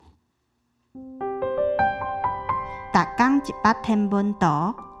逐天100天文图，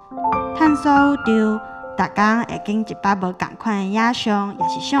探索宇宙。逐天会经100无同款的影像，也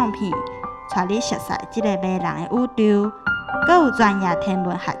是相片，带你熟悉这个迷人的宇宙。阁有专业天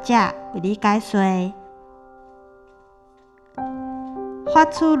文学者为你解说。发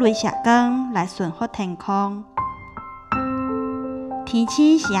出雷射光来驯服天空。天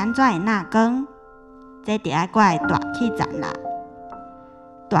气是安怎的那光？这就要怪大气层啦。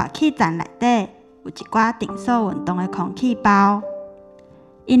大气层内底有一寡定速运动的空气包。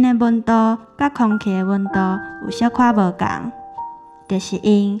因的温度甲空气的温度有小可无同，就是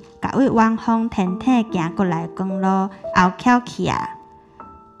因甲为远方天体行过来的光路后翘起啊。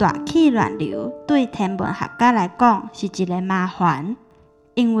大气乱流对天文学家来讲是一个麻烦，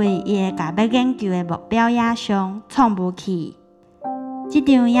因为伊会甲要研究的目标影像创不起。这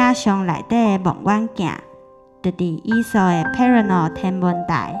张影像内底的望远镜，就伫伊所的 Parallel 天文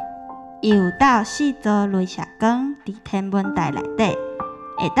台，伊有斗4组雷射光伫天文台内底。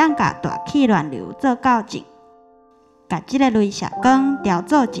会当甲大气乱流做校正，甲即个雷射光调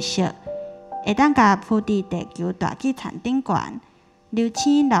做一色，会当甲铺伫地球大气层顶悬流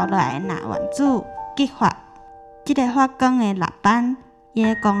星流落来的钠原子激发。即个发光的蜡板，伊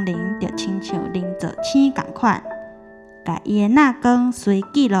的功能就亲像零做星同款，甲伊的钠光随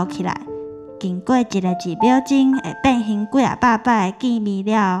记录起来，经过一个1秒钟会变形几啊百摆的记忆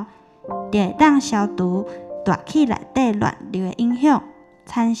了，就会当消除大气内底乱流的影响。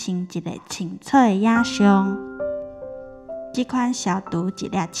产生一个清楚的影像。这款消除一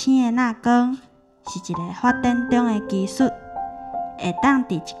粒星的钠光是一个发展中的技术，会当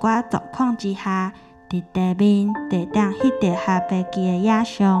伫一寡状况之下，伫地面地当翕到下飞机的影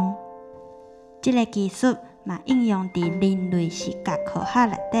像。这个技术嘛应用伫人类视觉科学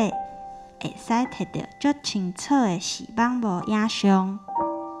内底，会使摕到足清楚的视网膜影像。